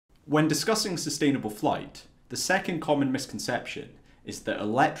When discussing sustainable flight, the second common misconception is that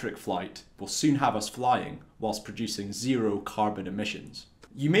electric flight will soon have us flying whilst producing zero carbon emissions.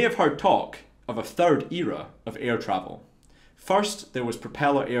 You may have heard talk of a third era of air travel. First, there was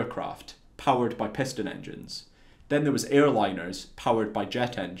propeller aircraft powered by piston engines. Then there was airliners powered by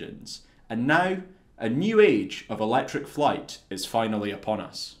jet engines. And now, a new age of electric flight is finally upon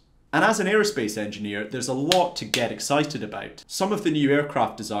us. And as an aerospace engineer, there's a lot to get excited about. Some of the new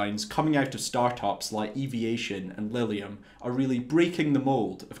aircraft designs coming out of startups like Aviation and Lilium are really breaking the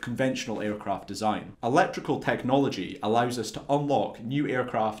mold of conventional aircraft design. Electrical technology allows us to unlock new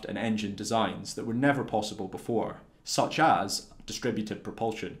aircraft and engine designs that were never possible before, such as distributed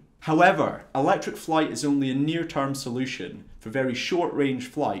propulsion. However, electric flight is only a near-term solution for very short-range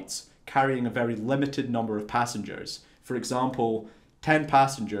flights carrying a very limited number of passengers. For example, 10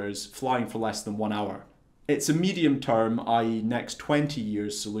 passengers flying for less than 1 hour. It's a medium-term, i.e. next 20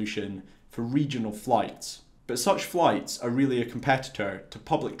 years solution for regional flights. But such flights are really a competitor to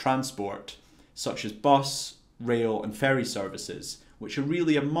public transport, such as bus, rail and ferry services, which are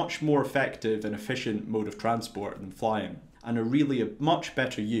really a much more effective and efficient mode of transport than flying, and are really a much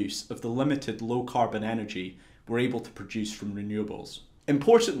better use of the limited low-carbon energy we're able to produce from renewables.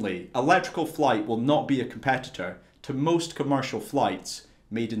 Importantly, electrical flight will not be a competitor to most commercial flights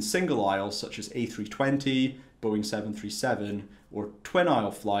made in single aisle such as A320, Boeing 737, or twin aisle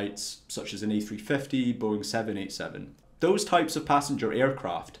flights such as an A350, Boeing 787. Those types of passenger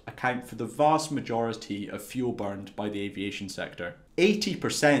aircraft account for the vast majority of fuel burned by the aviation sector.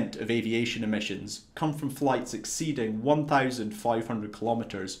 80% of aviation emissions come from flights exceeding 1,500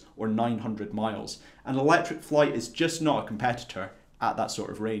 kilometers or 900 miles, and electric flight is just not a competitor at that sort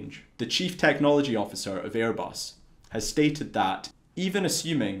of range. The Chief Technology Officer of Airbus has stated that, even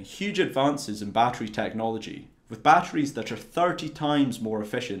assuming huge advances in battery technology, with batteries that are 30 times more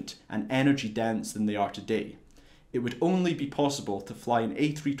efficient and energy dense than they are today, it would only be possible to fly an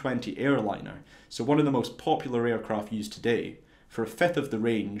A320 airliner, so one of the most popular aircraft used today, for a fifth of the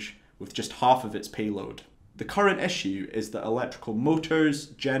range with just half of its payload. The current issue is that electrical motors,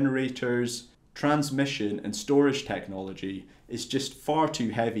 generators, transmission and storage technology is just far too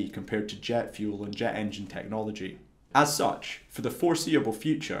heavy compared to jet fuel and jet engine technology. As such, for the foreseeable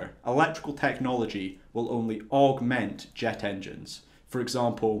future, electrical technology will only augment jet engines. For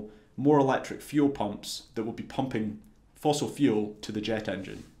example, more electric fuel pumps that will be pumping fossil fuel to the jet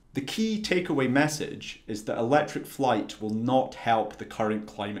engine. The key takeaway message is that electric flight will not help the current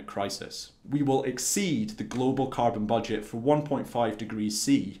climate crisis. We will exceed the global carbon budget for 1.5 degrees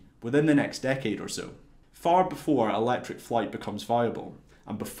C within the next decade or so, far before electric flight becomes viable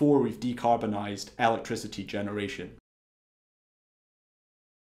and before we've decarbonised electricity generation.